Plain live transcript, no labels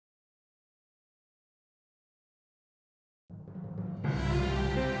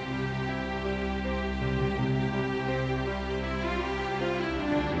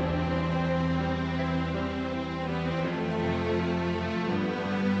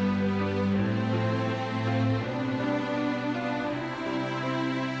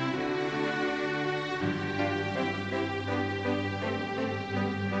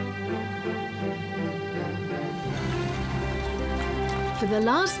the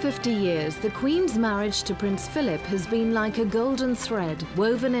last 50 years, the Queen's marriage to Prince Philip has been like a golden thread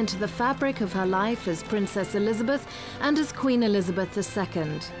woven into the fabric of her life as Princess Elizabeth and as Queen Elizabeth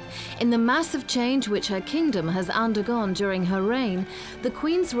II. In the massive change which her kingdom has undergone during her reign, the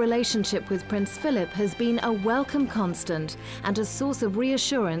Queen's relationship with Prince Philip has been a welcome constant and a source of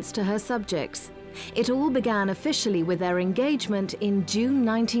reassurance to her subjects. It all began officially with their engagement in June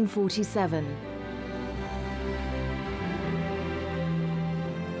 1947.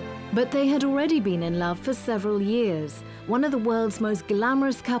 But they had already been in love for several years. One of the world's most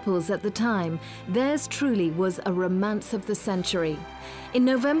glamorous couples at the time, theirs truly was a romance of the century. In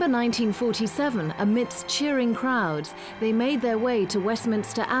November 1947, amidst cheering crowds, they made their way to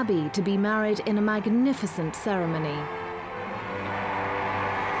Westminster Abbey to be married in a magnificent ceremony.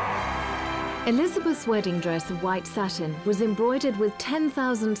 Elizabeth's wedding dress of white satin was embroidered with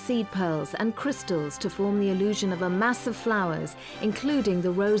 10,000 seed pearls and crystals to form the illusion of a mass of flowers, including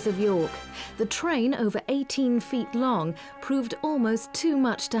the Rose of York. The train, over 18 feet long, proved almost too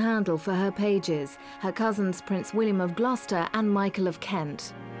much to handle for her pages, her cousins Prince William of Gloucester and Michael of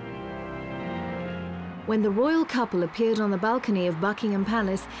Kent. When the royal couple appeared on the balcony of Buckingham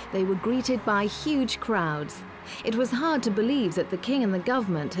Palace, they were greeted by huge crowds. It was hard to believe that the king and the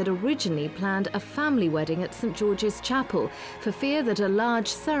government had originally planned a family wedding at St. George's Chapel for fear that a large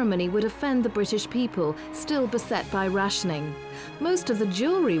ceremony would offend the British people, still beset by rationing. Most of the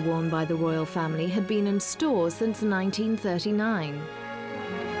jewellery worn by the royal family had been in stores since 1939.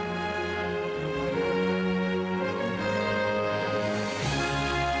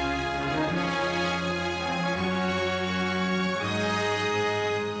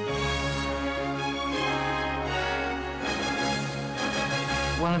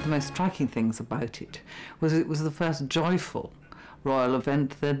 One of the most striking things about it was the first joyful royal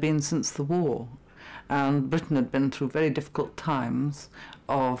event there had been since the war. And Britain had been through very difficult times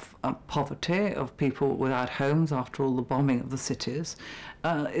of poverty, of people without homes after all the bombing of the cities.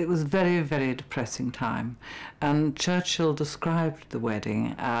 It was a very, very depressing time. And Churchill described the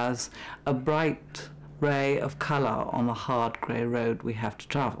wedding as a bright ray of colour on the hard grey road we have to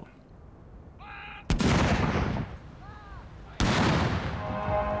travel.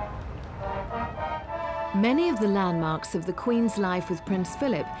 Many of the landmarks of the Queen's life with Prince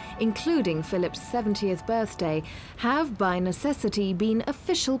Philip, including Philip's 70th birthday, have by necessity been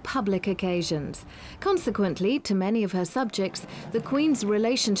official public occasions. Consequently, to many of her subjects, the Queen's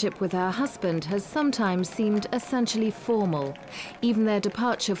relationship with her husband has sometimes seemed essentially formal. Even their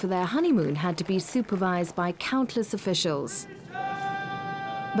departure for their honeymoon had to be supervised by countless officials.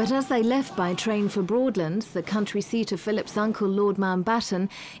 But as they left by train for Broadlands, the country seat of Philip's uncle Lord Mountbatten,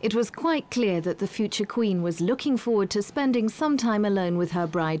 it was quite clear that the future Queen was looking forward to spending some time alone with her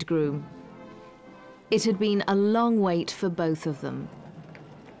bridegroom. It had been a long wait for both of them.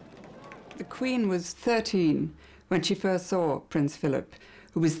 The Queen was 13 when she first saw Prince Philip,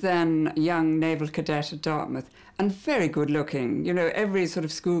 who was then a young naval cadet at Dartmouth and very good looking. You know, every sort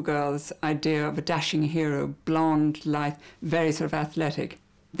of schoolgirl's idea of a dashing hero, blonde, lithe, very sort of athletic.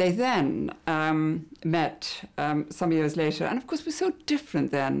 They then met some years later, and of course it was so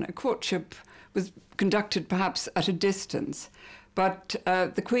different then. A courtship was conducted perhaps at a distance, but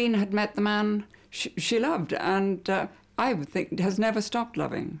the Queen had met the man she loved, and I would think has never stopped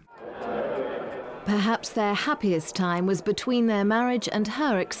loving. Perhaps their happiest time was between their marriage and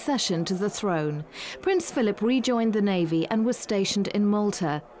her accession to the throne. Prince Philip rejoined the Navy and was stationed in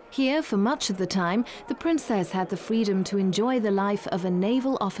Malta. Here, for much of the time, the princess had the freedom to enjoy the life of a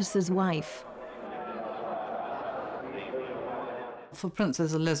naval officer's wife. For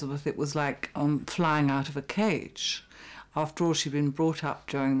Princess Elizabeth, it was like flying out of a cage. After all, she'd been brought up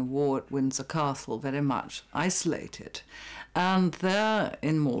during the war at Windsor Castle, very much isolated. And there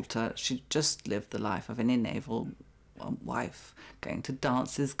in Malta, she just lived the life of any naval wife, going to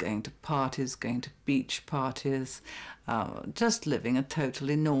dances, going to parties, going to beach parties, just living a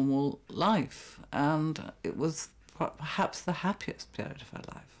totally normal life. And it was perhaps the happiest period of her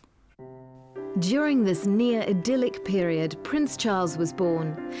life. During this near idyllic period, Prince Charles was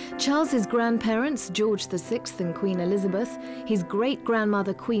born. Charles's grandparents, George VI and Queen Elizabeth, his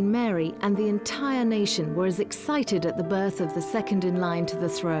great-grandmother Queen Mary, and the entire nation were as excited at the birth of the second in line to the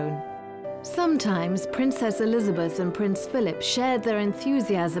throne. Sometimes Princess Elizabeth and Prince Philip shared their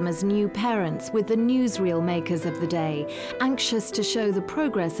enthusiasm as new parents with the newsreel makers of the day, anxious to show the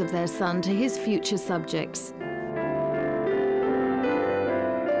progress of their son to his future subjects.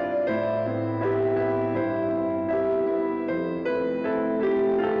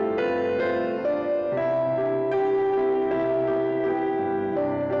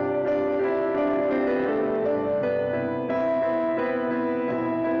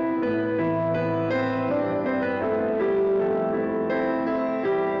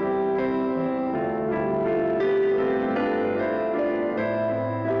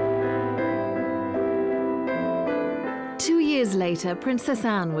 later, Princess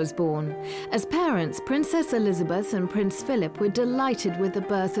Anne was born. As parents, Princess Elizabeth and Prince Philip were delighted with the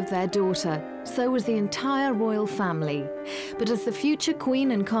birth of their daughter. So was the entire royal family. But as the future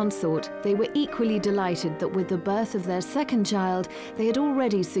queen and consort, they were equally delighted that with the birth of their second child, they had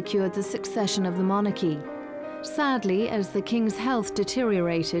already secured the succession of the monarchy. Sadly, as the king's health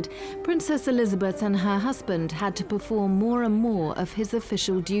deteriorated, Princess Elizabeth and her husband had to perform more and more of his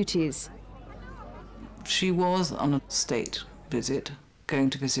official duties. She was on a state visit, going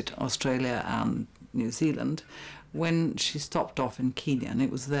to visit Australia and New Zealand, when she stopped off in Kenya, and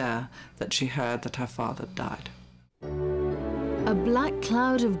it was there that she heard that her father died. A black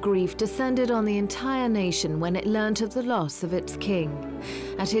cloud of grief descended on the entire nation when it learnt of the loss of its king.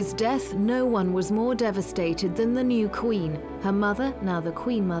 At his death, no one was more devastated than the new queen, her mother, now the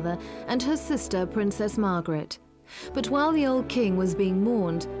Queen Mother, and her sister, Princess Margaret. But while the old king was being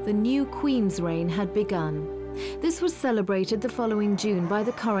mourned, the new queen's reign had begun. This was celebrated the following June by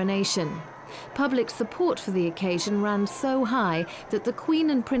the coronation. Public support for the occasion ran so high that the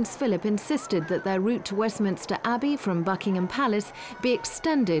Queen and Prince Philip insisted that their route to Westminster Abbey from Buckingham Palace be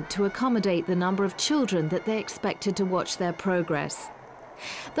extended to accommodate the number of children that they expected to watch their progress.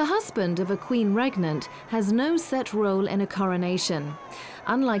 The husband of a queen regnant has no set role in a coronation.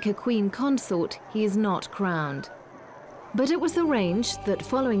 Unlike a queen consort, he is not crowned. But it was arranged that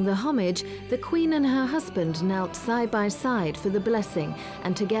following the homage, the Queen and her husband knelt side by side for the blessing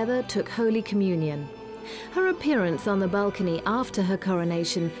and together took Holy Communion. Her appearance on the balcony after her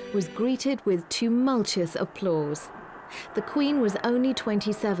coronation was greeted with tumultuous applause. The Queen was only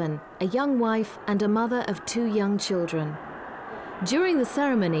 27, a young wife and a mother of 2 young children. During the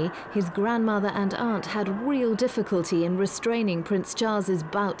ceremony, his grandmother and aunt had real difficulty in restraining Prince Charles's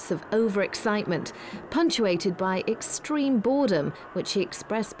bouts of overexcitement, punctuated by extreme boredom, which he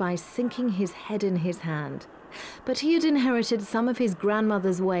expressed by sinking his head in his hand. But he had inherited some of his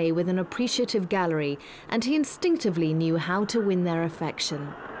grandmother's way with an appreciative gallery, and he instinctively knew how to win their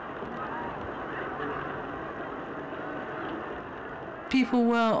affection. People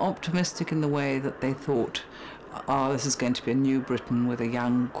were optimistic in the way that they thought, oh, this is going to be a new Britain with a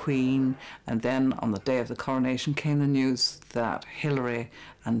young queen. And then on the day of the coronation came the news that Hillary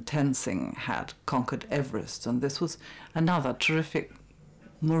and Tenzing had conquered Everest, and this was another terrific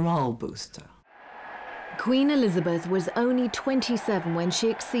morale booster. Queen Elizabeth was only 27 when she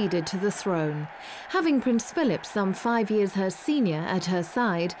acceded to the throne. Having Prince Philip, some 5 years her senior, at her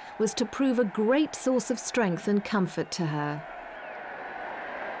side was to prove a great source of strength and comfort to her.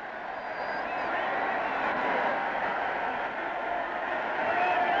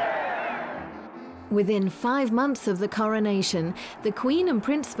 Within 5 months of the coronation, the Queen and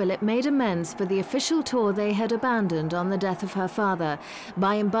Prince Philip made amends for the official tour they had abandoned on the death of her father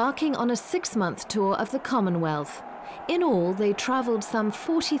by embarking on a 6-month tour of the Commonwealth. In all, they travelled some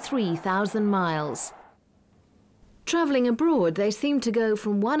 43,000 miles. Travelling abroad, they seemed to go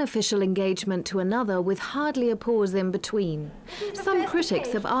from one official engagement to another with hardly a pause in between. Some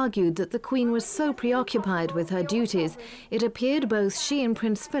critics have argued that the Queen was so preoccupied with her duties, it appeared both she and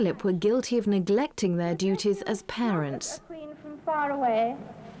Prince Philip were guilty of neglecting their duties as parents. A queen from far away,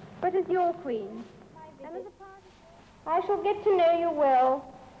 but as your queen. And as a part, I shall get to know you well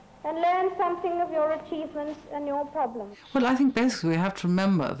and learn something of your achievements and your problems. Well, I think basically we have to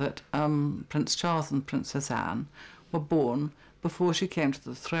remember that Prince Charles and Princess Anne were born before she came to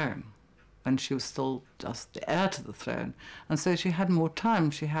the throne, when she was still just the heir to the throne, and so she had more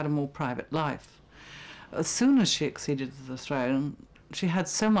time, she had a more private life. As soon as she acceded to the throne, she had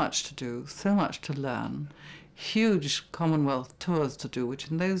so much to do, so much to learn, huge Commonwealth tours to do,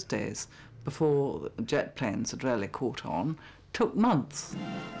 which in those days, before jet planes had really caught on, took months.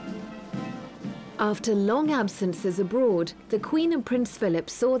 After long absences abroad, the Queen and Prince Philip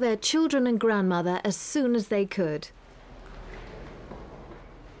saw their children and grandmother as soon as they could.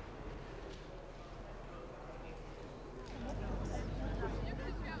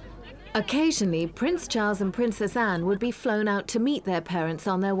 Occasionally, Prince Charles and Princess Anne would be flown out to meet their parents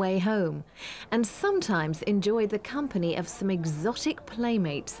on their way home, and sometimes enjoyed the company of some exotic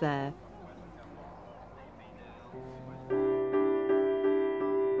playmates there.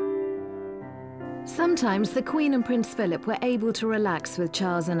 Sometimes the Queen and Prince Philip were able to relax with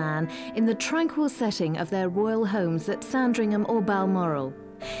Charles and Anne in the tranquil setting of their royal homes at Sandringham or Balmoral.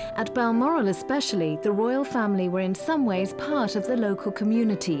 At Balmoral especially, the royal family were in some ways part of the local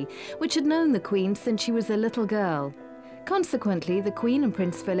community, which had known the Queen since she was a little girl. Consequently, the Queen and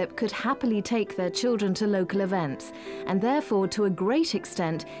Prince Philip could happily take their children to local events, and therefore, to a great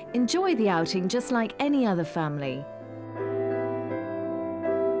extent, enjoy the outing just like any other family.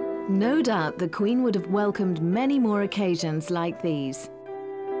 No doubt the Queen would have welcomed many more occasions like these.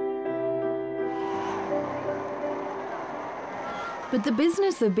 But the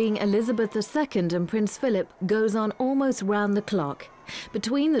business of being Elizabeth II and Prince Philip goes on almost round the clock.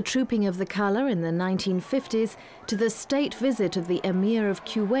 Between the trooping of the colour in the 1950s to the state visit of the Emir of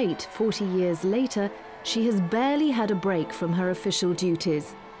Kuwait 40 years later, she has barely had a break from her official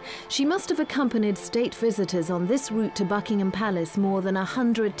duties. She must have accompanied state visitors on this route to Buckingham Palace more than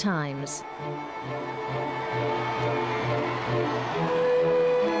 100 times.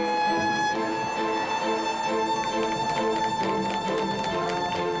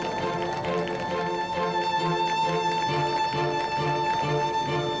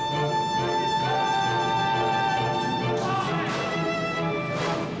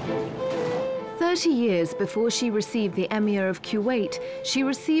 Years before she received the Emir of Kuwait, she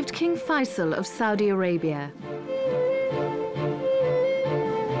received King Faisal of Saudi Arabia.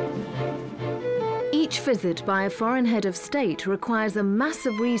 Each visit by a foreign head of state requires a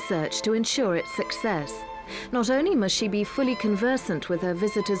massive research to ensure its success. Not only must she be fully conversant with her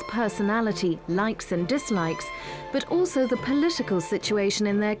visitor's personality, likes and dislikes, but also the political situation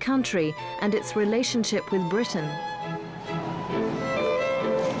in their country and its relationship with Britain.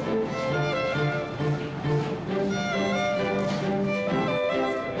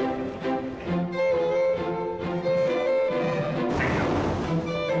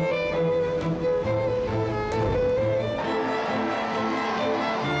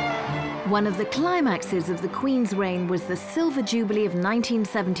 One of the climaxes of the Queen's reign was the Silver Jubilee of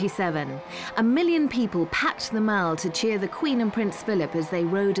 1977. 1 million people packed the Mall to cheer the Queen and Prince Philip as they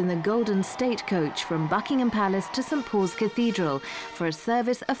rode in the Golden State Coach from Buckingham Palace to St Paul's Cathedral for a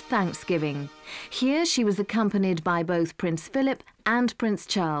service of thanksgiving. Here she was accompanied by both Prince Philip and Prince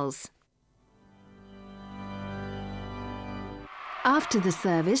Charles. After the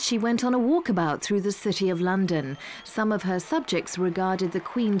service, she went on a walkabout through the City of London. Some of her subjects regarded the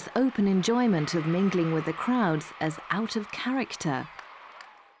Queen's open enjoyment of mingling with the crowds as out of character.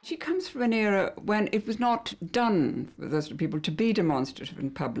 She comes from an era when it was not done for those people to be demonstrative in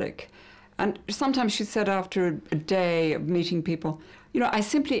public. And sometimes she said after a day of meeting people, you know, I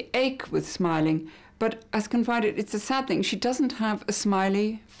simply ache with smiling, but as confided, it's a sad thing. She doesn't have a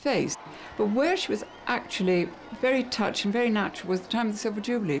smiley face. But where she was actually very touched and very natural was the time of the Silver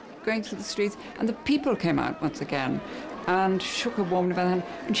Jubilee, going through the streets, and the people came out once again and shook her warmly by the hand,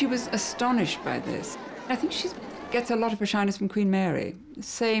 and she was astonished by this. I think she gets a lot of her shyness from Queen Mary, the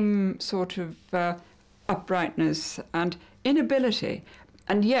same sort of uprightness and inability,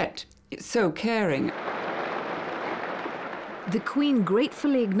 and yet so caring. The Queen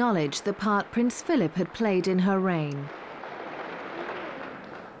gratefully acknowledged the part Prince Philip had played in her reign.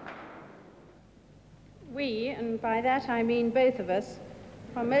 We, and by that I mean both of us,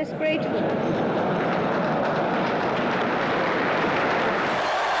 are most grateful.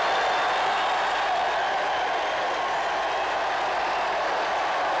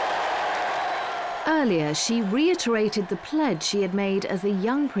 Earlier, she reiterated the pledge she had made as a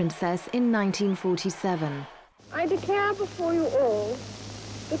young princess in 1947. I declare before you all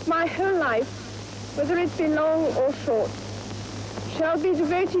that my whole life, whether it be long or short, shall be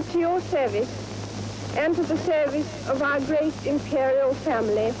devoted to your service and to the service of our great imperial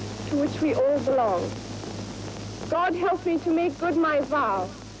family to which we all belong. God help me to make good my vow,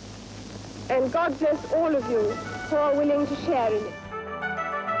 and God bless all of you who are willing to share in it.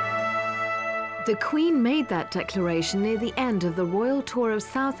 The Queen made that declaration near the end of the royal tour of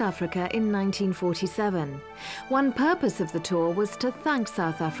South Africa in 1947. One purpose of the tour was to thank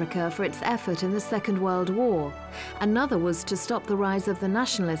South Africa for its effort in the Second World War. Another was to stop the rise of the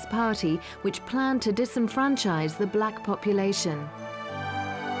Nationalist Party, which planned to disenfranchise the black population.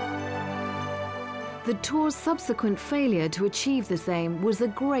 The tour's subsequent failure to achieve this aim was a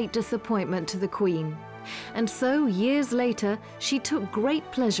great disappointment to the Queen. And so, years later, she took great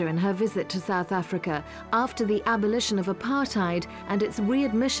pleasure in her visit to South Africa after the abolition of apartheid and its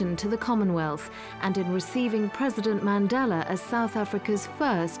readmission to the Commonwealth, and in receiving President Mandela as South Africa's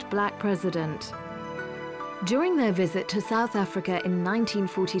first black president. During their visit to South Africa in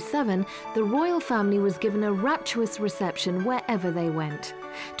 1947, the royal family was given a rapturous reception wherever they went.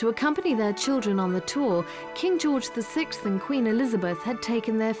 To accompany their children on the tour, King George VI and Queen Elizabeth had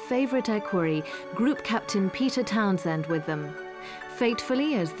taken their favourite equerry, Group Captain Peter Townsend, with them.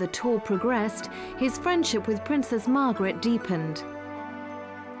 Fatefully, as the tour progressed, his friendship with Princess Margaret deepened.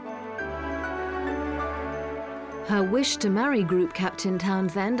 Her wish to marry Group Captain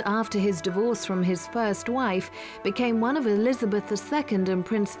Townsend after his divorce from his first wife became one of Elizabeth II and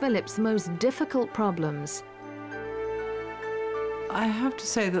Prince Philip's most difficult problems. I have to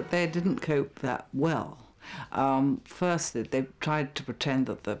say that they didn't cope that well. Firstly, they tried to pretend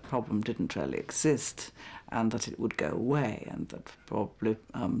that the problem didn't really exist and that it would go away, and that probably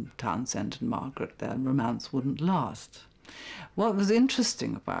Townsend and Margaret, their romance wouldn't last. What was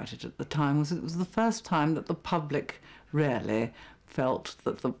interesting about it at the time was it was the first time that the public really felt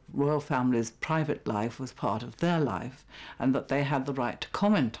that the royal family's private life was part of their life and that they had the right to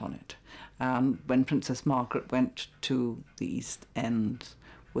comment on it. When Princess Margaret went to the East End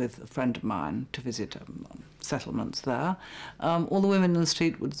with a friend of mine to visit settlements there, all the women in the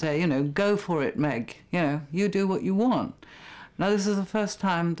street would say, you know, go for it, Meg, you know, you do what you want. Now, this is the first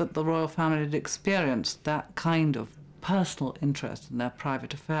time that the royal family had experienced that kind of personal interest in their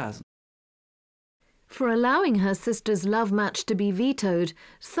private affairs. For allowing her sister's love match to be vetoed,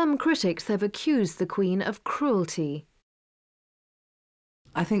 some critics have accused the Queen of cruelty.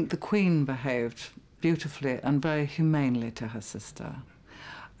 I think the Queen behaved beautifully and very humanely to her sister.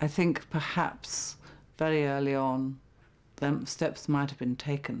 I think perhaps very early on steps might have been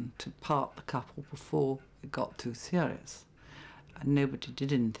taken to part the couple before it got too serious, and nobody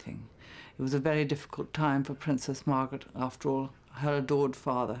did anything. It was a very difficult time for Princess Margaret. After all, her adored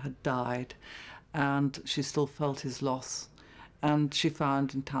father had died, and she still felt his loss, and she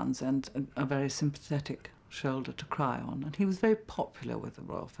found in Townsend a very sympathetic shoulder to cry on, and he was very popular with the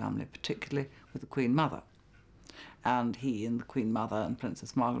royal family, particularly with the Queen Mother. And he and the Queen Mother and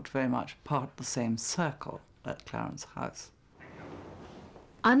Princess Margaret very much part of the same circle at Clarence House.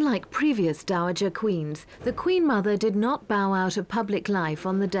 Unlike previous Dowager Queens, the Queen Mother did not bow out of public life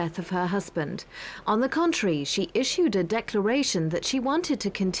on the death of her husband. On the contrary, she issued a declaration that she wanted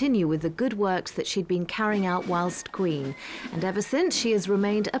to continue with the good works that she'd been carrying out whilst Queen, and ever since she has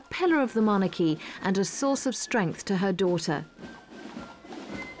remained a pillar of the monarchy and a source of strength to her daughter.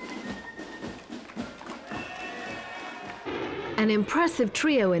 An impressive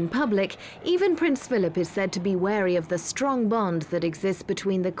trio in public, even Prince Philip is said to be wary of the strong bond that exists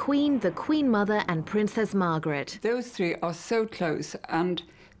between the Queen Mother and Princess Margaret. Those three are so close, and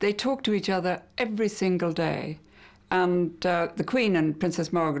they talk to each other every single day. And the Queen and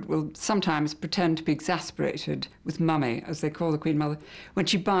Princess Margaret will sometimes pretend to be exasperated with Mummy, as they call the Queen Mother, when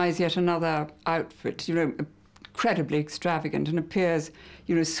she buys yet another outfit, you know, incredibly extravagant, and appears,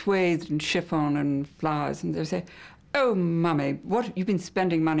 you know, swathed in chiffon and flowers, and they say, "Oh, Mummy, what, you've been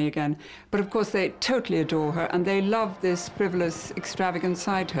spending money again." But of course they totally adore her, and they love this frivolous, extravagant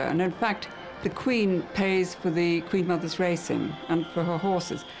side to her. And in fact, the Queen pays for the Queen Mother's racing and for her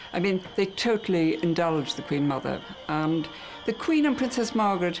horses. I mean, they totally indulge the Queen Mother. And the Queen and Princess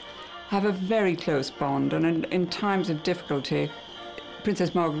Margaret have a very close bond, and in times of difficulty,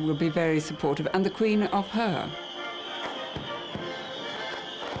 Princess Margaret will be very supportive, and the Queen of her.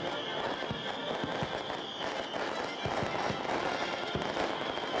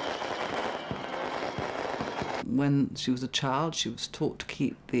 When she was a child, she was taught to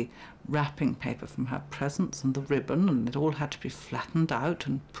keep the wrapping paper from her presents and the ribbon, and it all had to be flattened out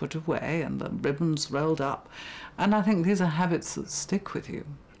and put away, and the ribbons rolled up. And I think these are habits that stick with you.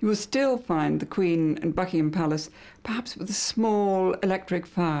 You will still find the Queen in Buckingham Palace, perhaps with a small electric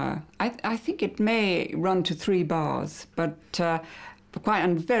fire. I think it may run to 3 bars, but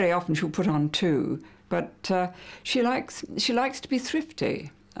and very often she'll put on 2. But she likes to be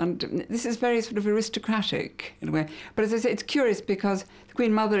thrifty. And this is very sort of aristocratic in a way. But as I say, it's curious because the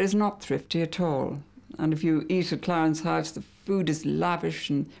Queen Mother is not thrifty at all. And if you eat at Clarence House, the food is lavish,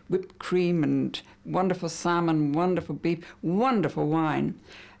 and whipped cream and wonderful salmon, wonderful beef, wonderful wine.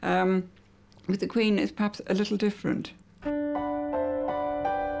 With the Queen, it's perhaps a little different.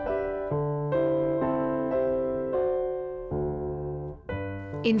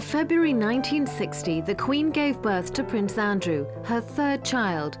 In February 1960, the Queen gave birth to Prince Andrew, her 3rd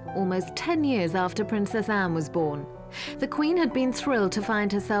child, almost 10 years after Princess Anne was born. The Queen had been thrilled to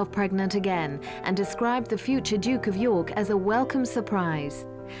find herself pregnant again and described the future Duke of York as a welcome surprise.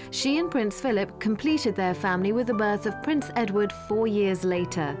 She and Prince Philip completed their family with the birth of Prince Edward 4 years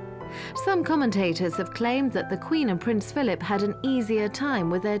later. Some commentators have claimed that the Queen and Prince Philip had an easier time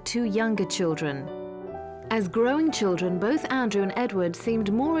with their 2 younger children. As growing children, both Andrew and Edward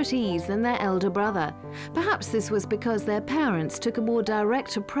seemed more at ease than their elder brother. Perhaps this was because their parents took a more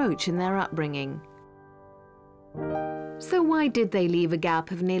direct approach in their upbringing. So why did they leave a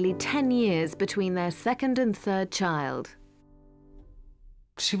gap of nearly 10 years between their 2nd and 3rd child?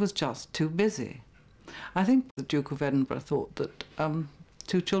 She was just too busy. I think the Duke of Edinburgh thought that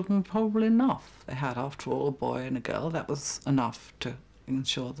 2 children were probably enough. They had, after all, a boy and a girl. That was enough to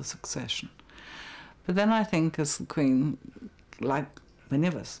ensure the succession. But then I think, as the Queen, like many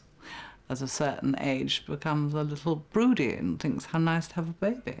of us, at a certain age, becomes a little broody and thinks how nice to have a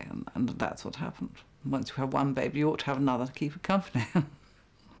baby, and that's what happened. Once you have one baby, you ought to have another to keep you company.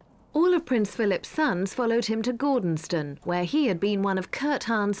 All of Prince Philip's sons followed him to Gordonston, where he had been one of Kurt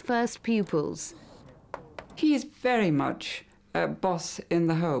Hahn's first pupils. He is very much a boss in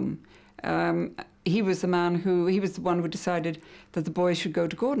the home. He was the one who decided that the boys should go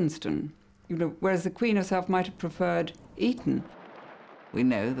to Gordonston, whereas the Queen herself might have preferred Eton. We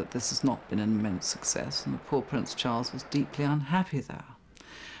know that this has not been an immense success, and the poor Prince Charles was deeply unhappy there.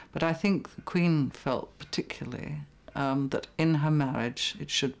 But I think the Queen felt particularly that in her marriage it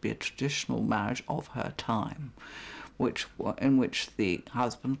should be a traditional marriage of her time, in which the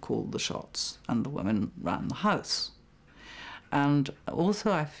husband called the shots and the women ran the house. And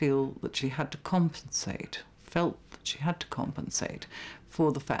also I feel that she had to compensate, felt that she had to compensate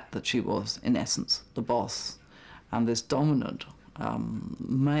for the fact that she was, in essence, the boss, and this dominant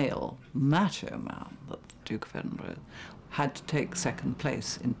male, macho man, that the Duke of Edinburgh had to take second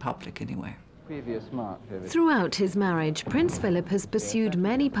place in public anyway. Throughout his marriage, Prince Philip has pursued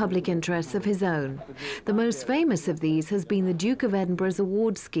many public interests of his own. The most famous of these has been the Duke of Edinburgh's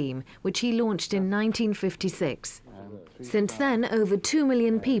award scheme, which he launched in 1956. Since then, over 2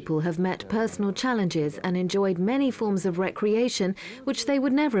 million people have met personal challenges and enjoyed many forms of recreation which they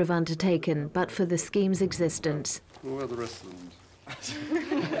would never have undertaken but for the scheme's existence. Where are the rest of them?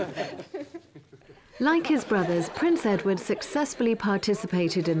 Like his brothers, Prince Edward successfully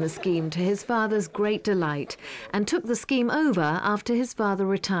participated in the scheme to his father's great delight and took the scheme over after his father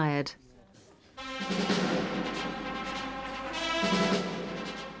retired.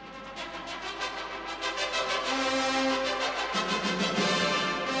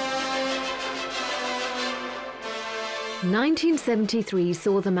 (1973)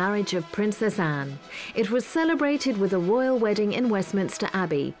 saw the marriage of Princess Anne. It was celebrated with a royal wedding in Westminster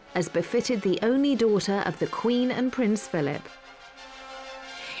Abbey, as befitted the only daughter of the Queen and Prince Philip.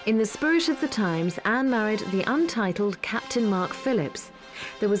 In the spirit of the times, Anne married the untitled Captain Mark Phillips.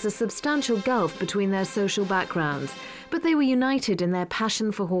 There was a substantial gulf between their social backgrounds, but they were united in their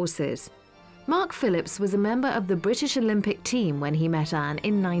passion for horses. Mark Phillips was a member of the British Olympic team when he met Anne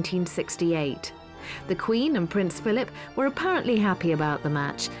in 1968. The Queen and Prince Philip were apparently happy about the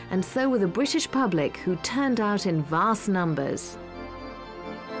match, and so were the British public, who turned out in vast numbers.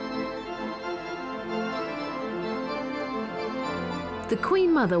 The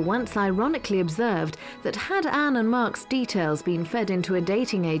Queen Mother once ironically observed that had Anne and Mark's details been fed into a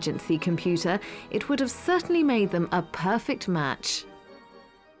dating agency computer, it would have certainly made them a perfect match.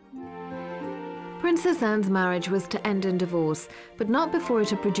 Princess Anne's marriage was to end in divorce, but not before it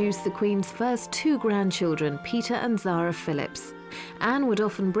had produced the Queen's first 2 grandchildren, Peter and Zara Phillips. Anne would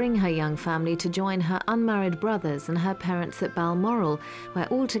often bring her young family to join her unmarried brothers and her parents at Balmoral,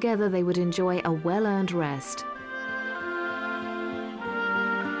 where altogether they would enjoy a well-earned rest.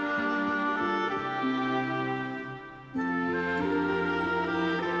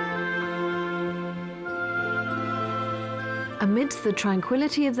 Amidst the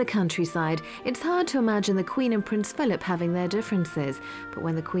tranquility of the countryside, it's hard to imagine the Queen and Prince Philip having their differences. But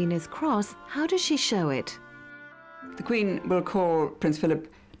when the Queen is cross, how does she show it? The Queen will call Prince Philip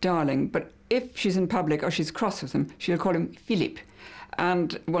darling, but if she's in public or she's cross with him, she'll call him Philip.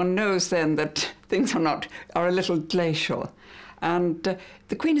 And one knows then that things are a little glacial. And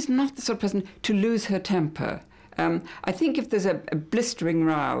the Queen is not the sort of person to lose her temper. I think if there's a blistering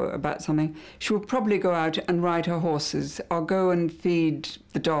row about something, she will probably go out and ride her horses, or go and feed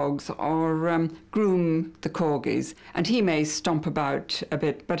the dogs, or groom the corgis, and he may stomp about a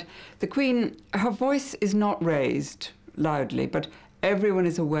bit. But the Queen, her voice is not raised loudly, but everyone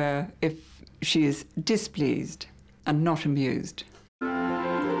is aware if she is displeased and not amused.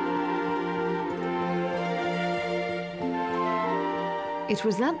 It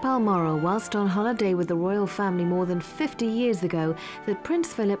was at Balmoral, whilst on holiday with the royal family more than 50 years ago, that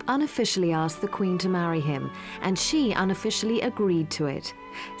Prince Philip unofficially asked the Queen to marry him, and she unofficially agreed to it.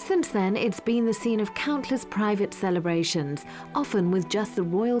 Since then, it's been the scene of countless private celebrations, often with just the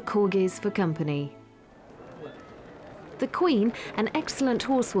royal corgis for company. The Queen, an excellent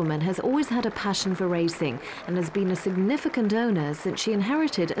horsewoman, has always had a passion for racing and has been a significant owner since she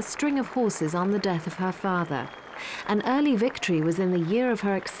inherited a string of horses on the death of her father. An early victory was in the year of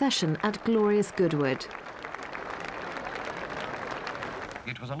her accession at glorious Goodwood.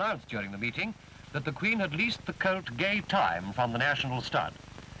 It was announced during the meeting that the Queen had leased the colt Gay Time from the National Stud.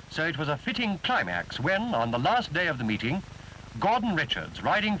 So it was a fitting climax when, on the last day of the meeting, Gordon Richards,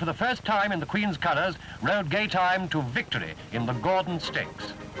 riding for the first time in the Queen's colours, rode Gay Time to victory in the Gordon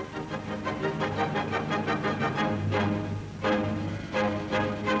Stakes.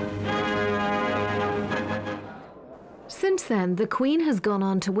 then, the Queen has gone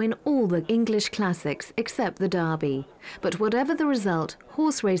on to win all the English classics except the Derby. But whatever the result,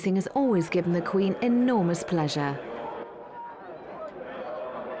 horse racing has always given the Queen enormous pleasure.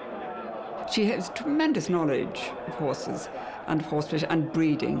 She has tremendous knowledge of horses and horsemanship and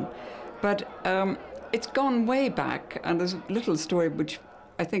breeding, but it's gone way back, and there's a little story which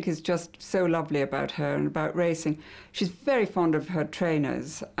I think is just so lovely about her and about racing. She's very fond of her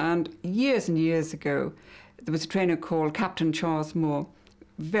trainers, and years ago, there was a trainer called Captain Charles Moore,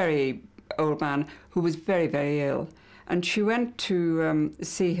 very old man, who was very, very ill. And she went to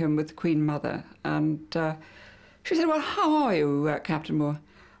see him with the Queen Mother, and she said, "Well, how are you, Captain Moore?"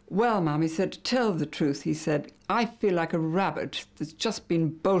 "Well, ma'am," he said, "to tell the truth," he said, "I feel like a rabbit that's just been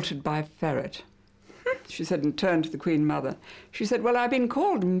bolted by a ferret." She said, and turned to the Queen Mother. She said, "Well, I've been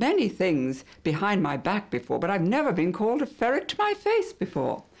called many things behind my back before, but I've never been called a ferret to my face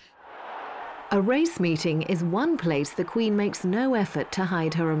before." A race meeting is one place the Queen makes no effort to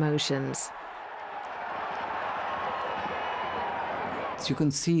hide her emotions. You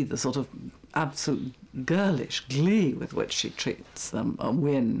can see the sort of absolute girlish glee with which she treats them. A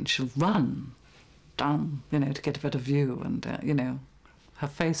win, she'll run down, you know, to get a better view, and, you know, her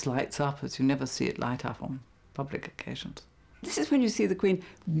face lights up as you never see it light up on public occasions. This is when you see the Queen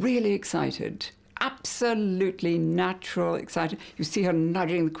really excited, absolutely natural excited. You see her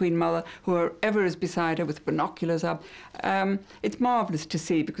nudging the Queen Mother, whoever is beside her with binoculars up. It's marvellous to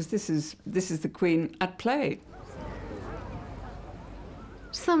see, because this is the Queen at play.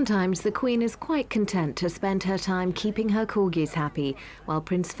 Sometimes the Queen is quite content to spend her time keeping her corgis happy, while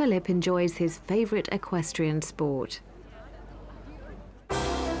Prince Philip enjoys his favourite equestrian sport.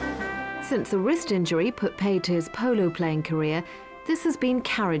 Since a wrist injury put paid to his polo-playing career, this has been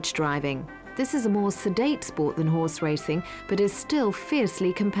carriage driving. This is a more sedate sport than horse racing, but is still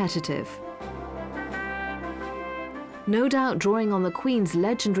fiercely competitive. No doubt drawing on the Queen's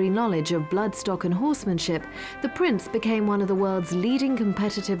legendary knowledge of bloodstock and horsemanship, the Prince became one of the world's leading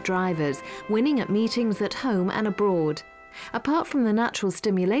competitive drivers, winning at meetings at home and abroad. Apart from the natural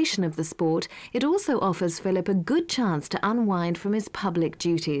stimulation of the sport, it also offers Philip a good chance to unwind from his public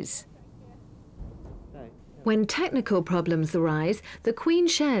duties. When technical problems arise, the Queen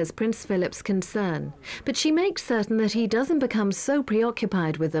shares Prince Philip's concern, but she makes certain that he doesn't become so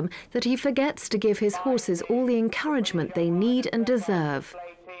preoccupied with them that he forgets to give his horses all the encouragement they need and deserve.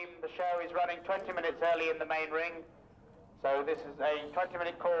 The show is running 20 minutes early in the main ring, so this is a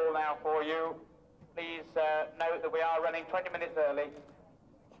 20-minute call now for you. Please note that we are running 20 minutes early.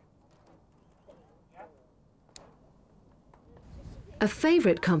 A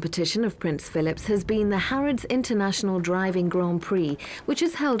favourite competition of Prince Philip's has been the Harrods International Driving Grand Prix, which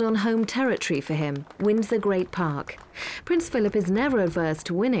is held on home territory for him, Windsor Great Park. Prince Philip is never averse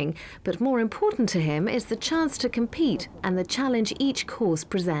to winning, but more important to him is the chance to compete and the challenge each course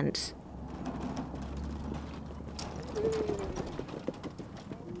presents.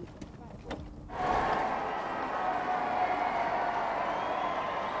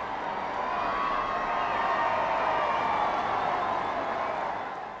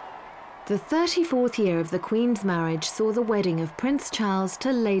 The 34th year of the Queen's marriage saw the wedding of Prince Charles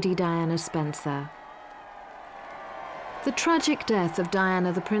to Lady Diana Spencer. The tragic death of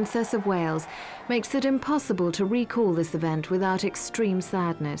Diana, the Princess of Wales, makes it impossible to recall this event without extreme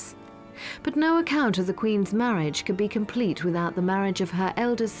sadness. But no account of the Queen's marriage could be complete without the marriage of her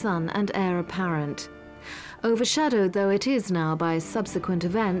eldest son and heir apparent. Overshadowed though it is now by subsequent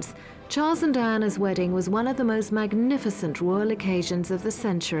events, Charles and Diana's wedding was one of the most magnificent royal occasions of the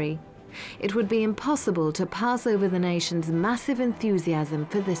century. It would be impossible to pass over the nation's massive enthusiasm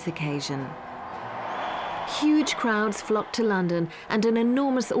for this occasion. Huge crowds flocked to London and an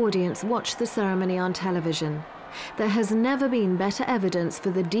enormous audience watched the ceremony on television. There has never been better evidence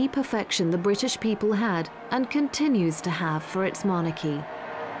for the deep affection the British people had and continues to have for its monarchy.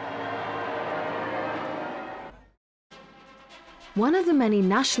 One of the many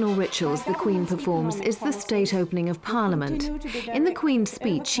national rituals the Queen performs is the state opening of Parliament. In the Queen's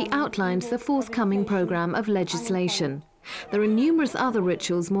speech, she outlines the forthcoming programme of legislation. There are numerous other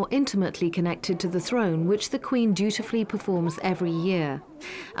rituals more intimately connected to the throne, which the Queen dutifully performs every year.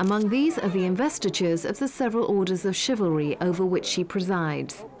 Among these are the investitures of the several orders of chivalry over which she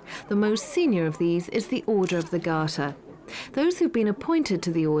presides. The most senior of these is the Order of the Garter. Those who've been appointed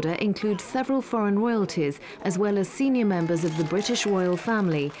to the order include several foreign royalties, as well as senior members of the British royal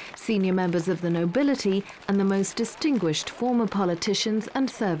family, senior members of the nobility, and the most distinguished former politicians and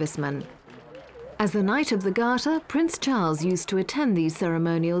servicemen. As a Knight of the Garter, Prince Charles used to attend these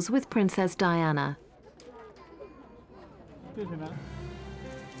ceremonials with Princess Diana.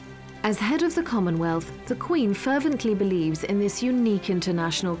 As head of the Commonwealth, the Queen fervently believes in this unique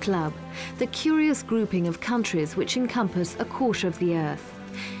international club, the curious grouping of countries which encompass a quarter of the earth.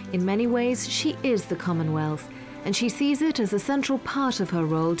 In many ways, she is the Commonwealth, and she sees it as a central part of her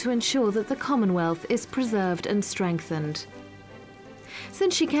role to ensure that the Commonwealth is preserved and strengthened.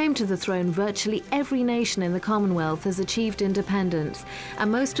 Since she came to the throne, virtually every nation in the Commonwealth has achieved independence,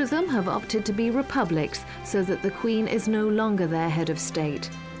 and most of them have opted to be republics so that the Queen is no longer their head of state.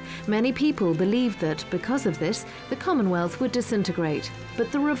 Many people believed that, because of this, the Commonwealth would disintegrate,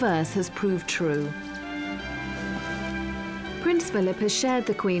 but the reverse has proved true. Prince Philip has shared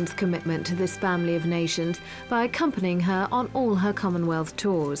the Queen's commitment to this family of nations by accompanying her on all her Commonwealth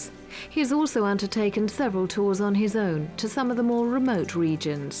tours. He has also undertaken several tours on his own to some of the more remote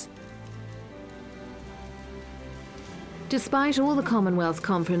regions. Despite all the Commonwealth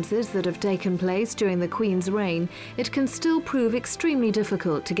conferences that have taken place during the Queen's reign, it can still prove extremely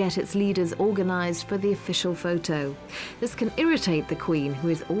difficult to get its leaders organised for the official photo. This can irritate the Queen, who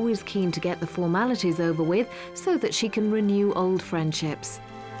is always keen to get the formalities over with so that she can renew old friendships.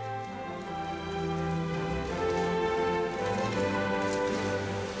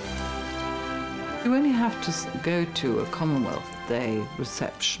 You only have to go to a Commonwealth Day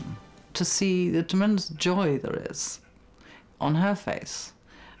reception to see the tremendous joy there is on her face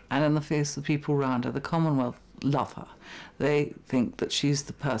and in the face of the people around her. The Commonwealth love her. They think that she's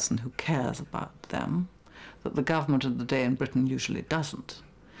the person who cares about them, that the government of the day in Britain usually doesn't.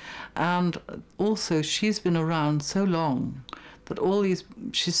 And also she's been around so long that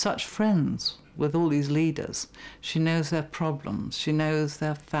she's such friends with all these leaders. She knows their problems, she knows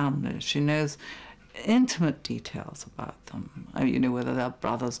their families, she knows intimate details about them. I mean, you know, whether their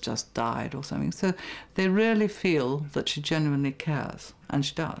brothers just died or something. So they really feel that she genuinely cares, and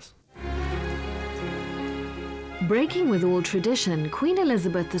she does. Breaking with all tradition, Queen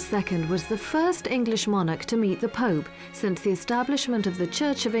Elizabeth II was the first English monarch to meet the Pope since the establishment of the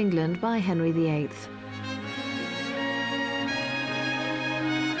Church of England by Henry VIII.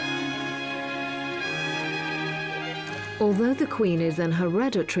 Although the Queen is an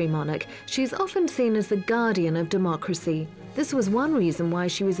hereditary monarch, she is often seen as the guardian of democracy. This was one reason why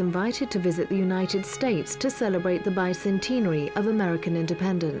she was invited to visit the United States to celebrate the bicentenary of American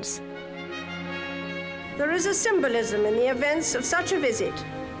independence. There is a symbolism in the events of such a visit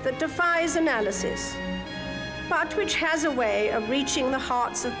that defies analysis, but which has a way of reaching the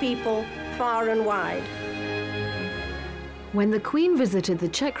hearts of people far and wide. When the Queen visited the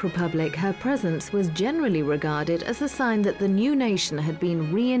Czech Republic, her presence was generally regarded as a sign that the new nation had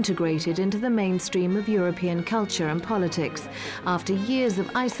been reintegrated into the mainstream of European culture and politics after years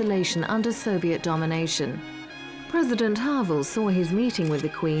of isolation under Soviet domination. President Havel saw his meeting with the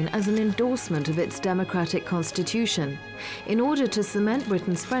Queen as an endorsement of its democratic constitution. In order to cement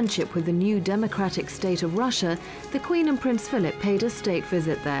Britain's friendship with the new democratic state of Russia, the Queen and Prince Philip paid a state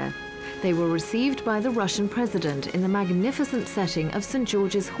visit there. They were received by the Russian president in the magnificent setting of St.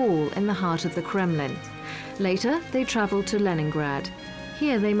 George's Hall in the heart of the Kremlin. Later, they travelled to Leningrad.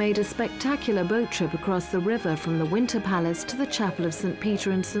 Here they made a spectacular boat trip across the river from the Winter Palace to the Chapel of St. Peter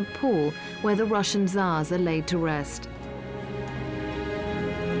and St. Paul, where the Russian Tsars are laid to rest.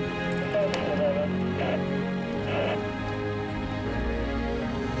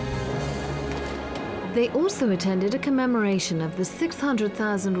 They also attended a commemoration of the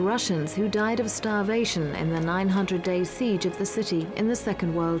 600,000 Russians who died of starvation in the 900-day siege of the city in the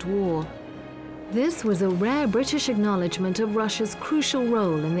Second World War. This was a rare British acknowledgement of Russia's crucial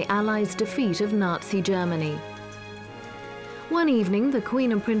role in the Allies' defeat of Nazi Germany. One evening, the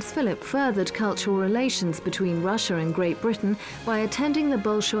Queen and Prince Philip furthered cultural relations between Russia and Great Britain by attending the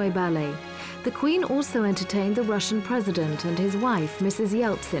Bolshoi Ballet. The Queen also entertained the Russian President and his wife, Mrs.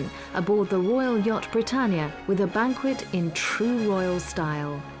 Yeltsin, aboard the Royal Yacht Britannia with a banquet in true royal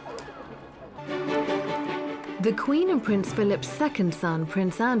style. The Queen and Prince Philip's second son,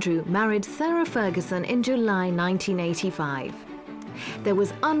 Prince Andrew, married Sarah Ferguson in July 1985. There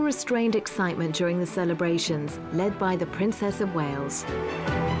was unrestrained excitement during the celebrations, led by the Princess of Wales.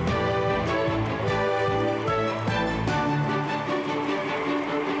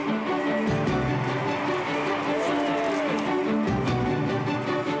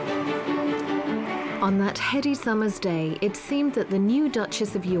 On that heady summer's day, it seemed that the new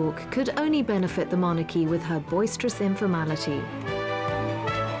Duchess of York could only benefit the monarchy with her boisterous informality.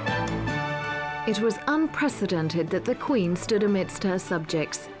 It was unprecedented that the Queen stood amidst her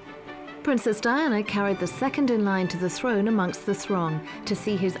subjects. Princess Diana carried the second in line to the throne amongst the throng to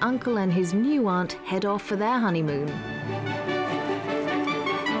see his uncle and his new aunt head off for their honeymoon.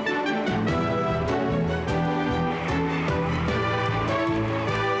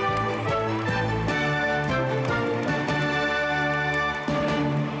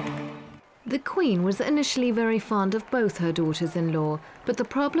 Queen was initially very fond of both her daughters-in-law, but the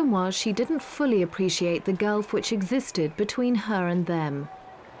problem was she didn't fully appreciate the gulf which existed between her and them.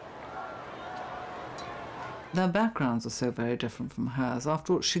 Their backgrounds are so very different from hers.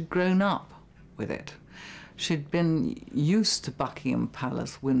 After all, she'd grown up with it. She'd been used to Buckingham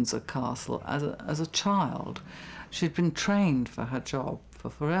Palace, Windsor Castle as a child. She'd been trained for her job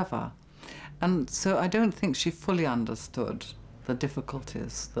for forever. And so I don't think she fully understood the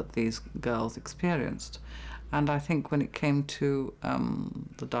difficulties that these girls experienced. And I think when it came to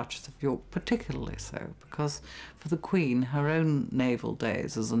the Duchess of York, particularly so, because for the Queen, her own naval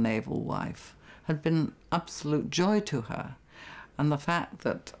days as a naval wife had been absolute joy to her. And the fact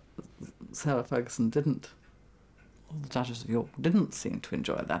that Sarah Ferguson didn't, or the Duchess of York didn't seem to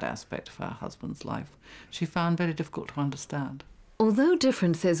enjoy that aspect of her husband's life, she found very difficult to understand. Although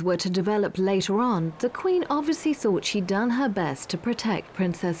differences were to develop later on, the Queen obviously thought she'd done her best to protect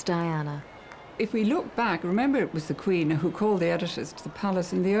Princess Diana. If we look back, remember it was the Queen who called the editors to the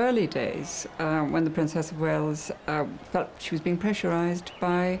palace in the early days when the Princess of Wales felt she was being pressurised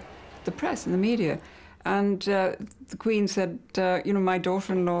by the press and the media. And the Queen said, you know, my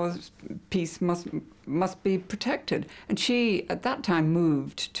daughter-in-law's peace must be protected. And she, at that time,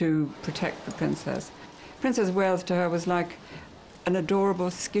 moved to protect the princess. Princess of Wales to her was like an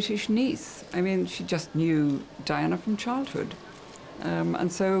adorable, skittish niece. I mean, she just knew Diana from childhood.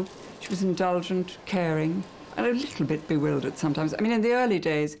 And so she was indulgent, caring, and a little bit bewildered sometimes. I mean, in the early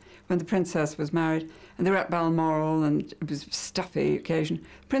days, when the princess was married, and they were at Balmoral, and it was a stuffy occasion,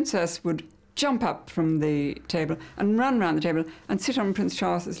 the princess would jump up from the table and run round the table and sit on Prince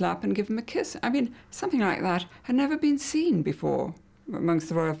Charles's lap and give him a kiss. I mean, something like that had never been seen before amongst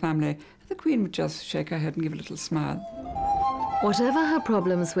the royal family. The Queen would just shake her head and give a little smile. Whatever her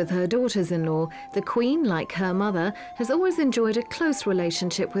problems with her daughters-in-law, the Queen, like her mother, has always enjoyed a close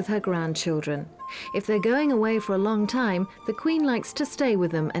relationship with her grandchildren. If they're going away for a long time, the Queen likes to stay with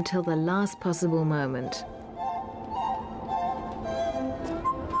them until the last possible moment.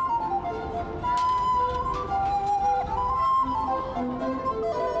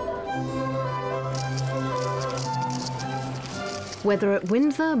 Whether at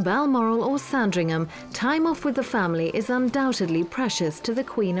Windsor, Balmoral or Sandringham, time off with the family is undoubtedly precious to the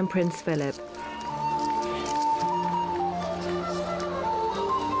Queen and Prince Philip.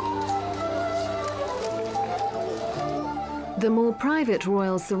 The more private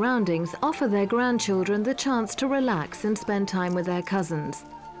royal surroundings offer their grandchildren the chance to relax and spend time with their cousins,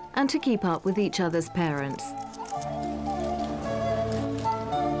 and to keep up with each other's parents.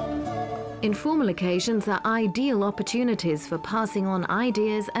 Informal occasions are ideal opportunities for passing on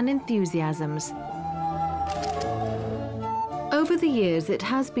ideas and enthusiasms. Over the years, it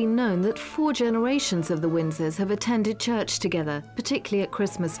has been known that 4 generations of the Windsors have attended church together, particularly at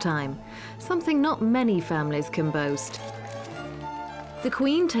Christmas time, something not many families can boast. The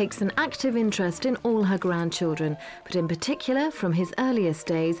Queen takes an active interest in all her grandchildren, but in particular, from his earliest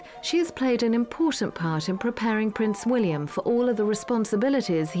days, she has played an important part in preparing Prince William for all of the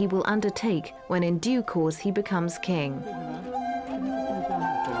responsibilities he will undertake when in due course he becomes king.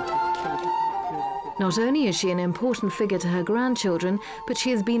 Not only is she an important figure to her grandchildren, but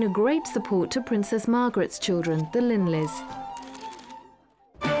she has been a great support to Princess Margaret's children, the Linleys.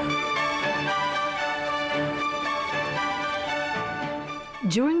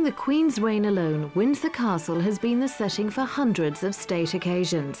 During the Queen's reign alone, Windsor Castle has been the setting for hundreds of state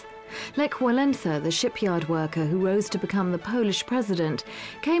occasions. Lech Walesa, the shipyard worker who rose to become the Polish president,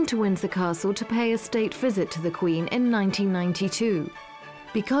 came to Windsor Castle to pay a state visit to the Queen in 1992.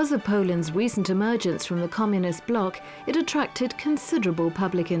 Because of Poland's recent emergence from the communist bloc, it attracted considerable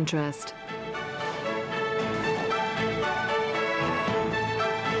public interest.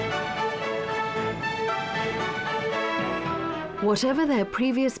 Whatever their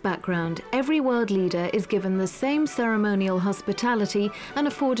previous background, every world leader is given the same ceremonial hospitality and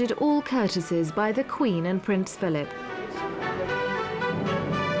afforded all courtesies by the Queen and Prince Philip.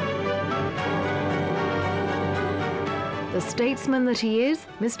 The statesman that he is,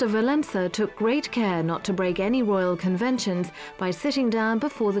 Mr. Walesa took great care not to break any royal conventions by sitting down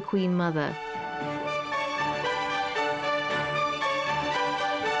before the Queen Mother.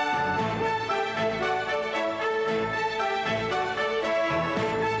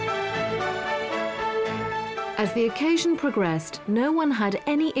 As the occasion progressed, no one had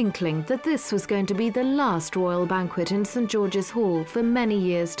any inkling that this was going to be the last royal banquet in St. George's Hall for many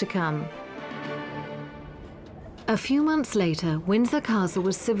years to come. A few months later, Windsor Castle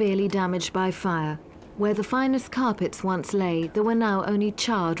was severely damaged by fire. Where the finest carpets once lay, there were now only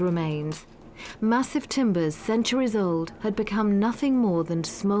charred remains. Massive timbers, centuries old, had become nothing more than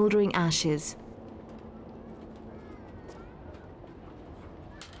smouldering ashes.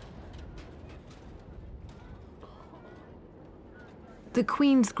 The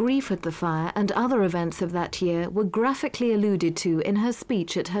Queen's grief at the fire and other events of that year were graphically alluded to in her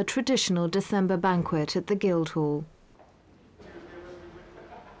speech at her traditional December banquet at the Guildhall.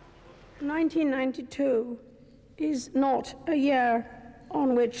 1992 is not a year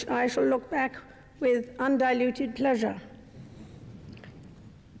on which I shall look back with undiluted pleasure.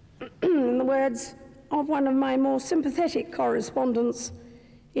 In the words of one of my more sympathetic correspondents,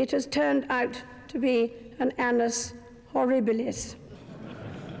 it has turned out to be an annus horribilis.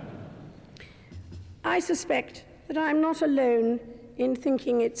 I suspect that I'm not alone in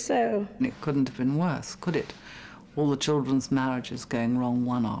thinking it so. It couldn't have been worse, could it? All the children's marriages going wrong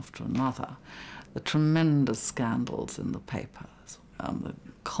one after another, the tremendous scandals in the papers, the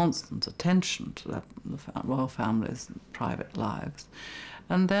constant attention to the royal family's private lives,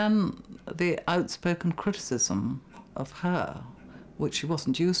 and then the outspoken criticism of her, which she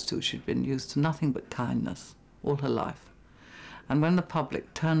wasn't used to. She'd been used to nothing but kindness all her life. And when the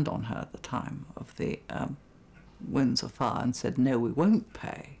public turned on her at the time of the Windsor fire and said, no, we won't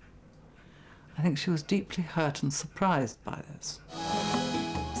pay, I think she was deeply hurt and surprised by this.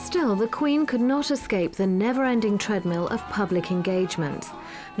 Still, the Queen could not escape the never-ending treadmill of public engagements.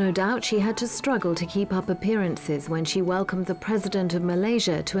 No doubt she had to struggle to keep up appearances when she welcomed the President of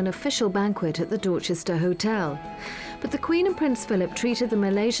Malaysia to an official banquet at the Dorchester Hotel. But the Queen and Prince Philip treated the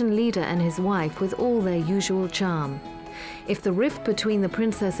Malaysian leader and his wife with all their usual charm. If the rift between the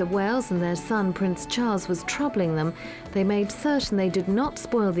Princess of Wales and their son Prince Charles was troubling them, they made certain they did not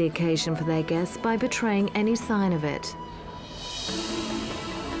spoil the occasion for their guests by betraying any sign of it.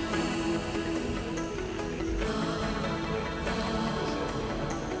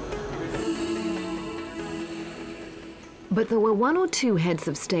 But there were one or two heads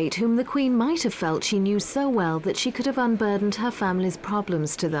of state whom the Queen might have felt she knew so well that she could have unburdened her family's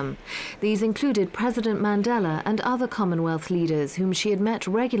problems to them. These included President Mandela and other Commonwealth leaders whom she had met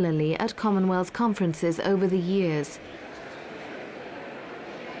regularly at Commonwealth conferences over the years.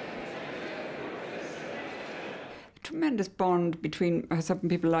 A tremendous bond between herself and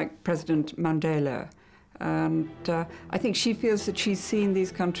people like President Mandela. And I think she feels that she's seen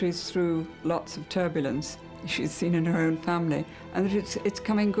these countries through lots of turbulence. She's seen in her own family, and that it's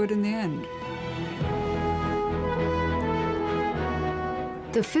coming good in the end.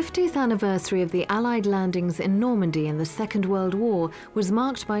 The 50th anniversary of the Allied landings in Normandy in the Second World War was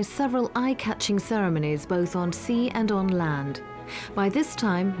marked by several eye-catching ceremonies both on sea and on land. By this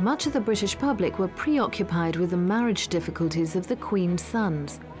time, much of the British public were preoccupied with the marriage difficulties of the Queen's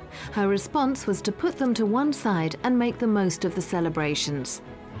sons. Her response was to put them to one side and make the most of the celebrations.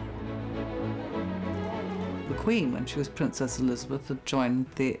 The Queen, when she was Princess Elizabeth, had joined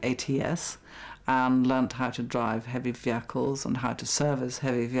the ATS and learnt how to drive heavy vehicles and how to service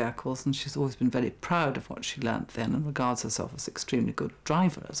heavy vehicles, and she's always been very proud of what she learnt then and regards herself as an extremely good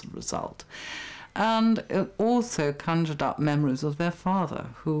driver as a result. And it also conjured up memories of their father,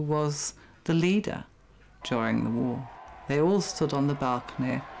 who was the leader during the war. They all stood on the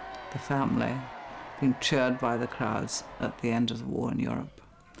balcony, the family, being cheered by the crowds at the end of the war in Europe.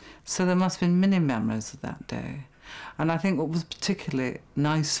 So there must have been many memories of that day. And I think what was particularly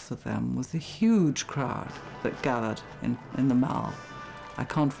nice for them was the huge crowd that gathered in the Mall. I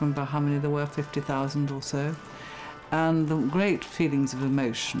can't remember how many there were, 50,000 or so. And the great feelings of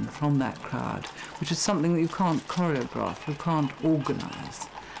emotion from that crowd, which is something that you can't choreograph, you can't organise.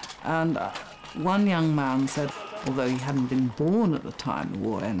 And one young man said, although he hadn't been born at the time the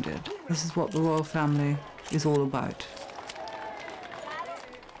war ended, this is what the royal family is all about.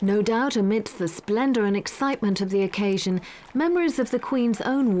 No doubt amidst the splendour and excitement of the occasion, memories of the Queen's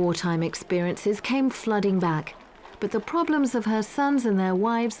own wartime experiences came flooding back. But the problems of her sons and their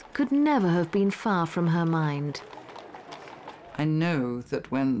wives could never have been far from her mind. I know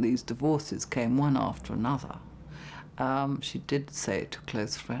that when these divorces came one after another, she did say to a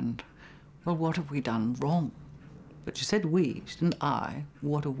close friend, well, what have we done wrong? But she said we, she didn't I.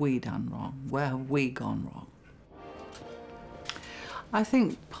 What have we done wrong? Where have we gone wrong? I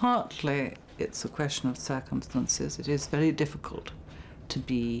think partly it's a question of circumstances. It is very difficult to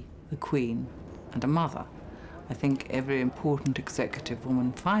be the Queen and a mother. I think every important executive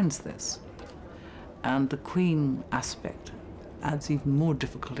woman finds this. And the Queen aspect adds even more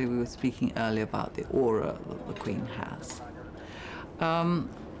difficulty. We were speaking earlier about the aura that the Queen has.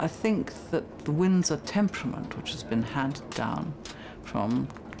 I think that the Windsor temperament, which has been handed down from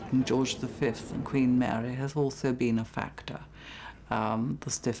King George V and Queen Mary, has also been a factor. The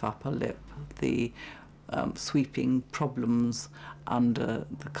stiff upper lip, the sweeping problems under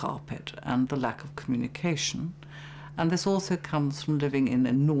the carpet, and the lack of communication. And this also comes from living in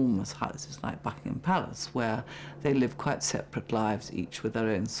enormous houses like Buckingham Palace, where they live quite separate lives, each with their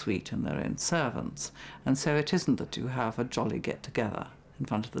own suite and their own servants. And so it isn't that you have a jolly get-together in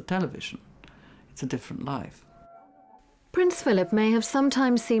front of the television. It's a different life. Prince Philip may have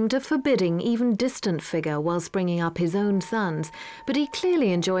sometimes seemed a forbidding, even distant figure whilst bringing up his own sons, but he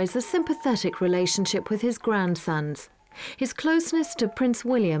clearly enjoys a sympathetic relationship with his grandsons. His closeness to Prince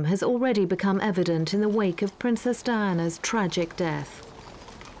William has already become evident in the wake of Princess Diana's tragic death.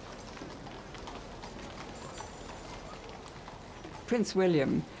 Prince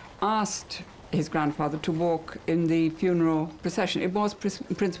William asked his grandfather to walk in the funeral procession. It was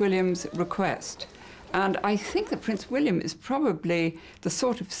Prince William's request. And I think that Prince William is probably the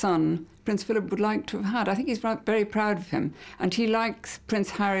sort of son Prince Philip would like to have had. I think he's very proud of him. And he likes Prince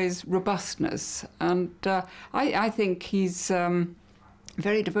Harry's robustness. And I think he's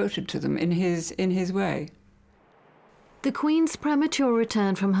very devoted to them in his way. The Queen's premature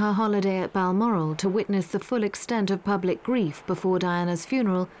return from her holiday at Balmoral to witness the full extent of public grief before Diana's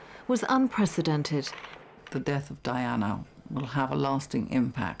funeral was unprecedented. The death of Diana will have a lasting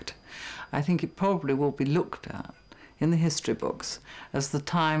impact. I think it probably will be looked at in the history books as the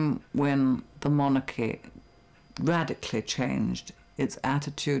time when the monarchy radically changed its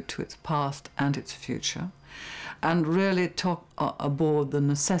attitude to its past and its future, and really took aboard the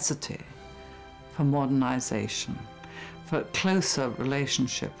necessity for modernization, for a closer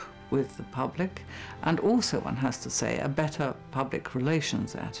relationship with the public, and also, one has to say, a better public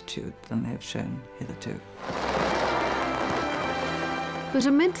relations attitude than they have shown hitherto. But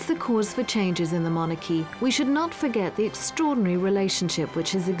amidst the cause for changes in the monarchy, we should not forget the extraordinary relationship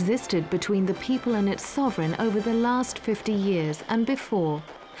which has existed between the people and its sovereign over the last 50 years and before.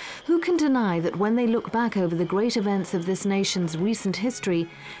 Who can deny that when they look back over the great events of this nation's recent history,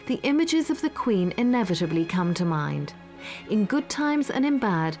 the images of the Queen inevitably come to mind? In good times and in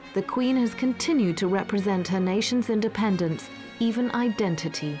bad, the Queen has continued to represent her nation's independence, even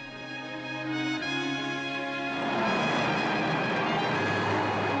identity.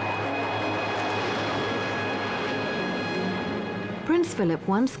 Prince Philip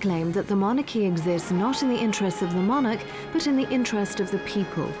once claimed that the monarchy exists not in the interests of the monarch, but in the interest of the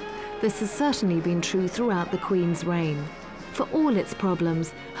people. This has certainly been true throughout the Queen's reign. For all its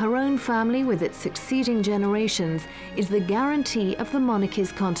problems, her own family with its succeeding generations is the guarantee of the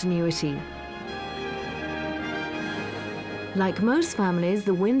monarchy's continuity. Like most families,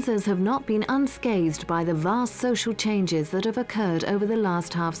 the Windsors have not been unscathed by the vast social changes that have occurred over the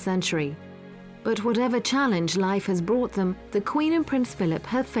last half-century. But whatever challenge life has brought them, the Queen and Prince Philip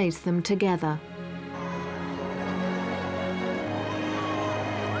have faced them together.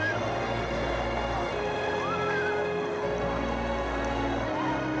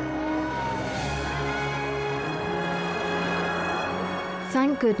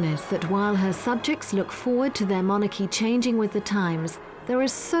 Thank goodness that while her subjects look forward to their monarchy changing with the times, there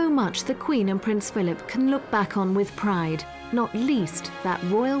is so much the Queen and Prince Philip can look back on with pride, not least that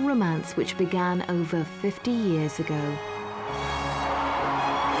royal romance which began over 50 years ago.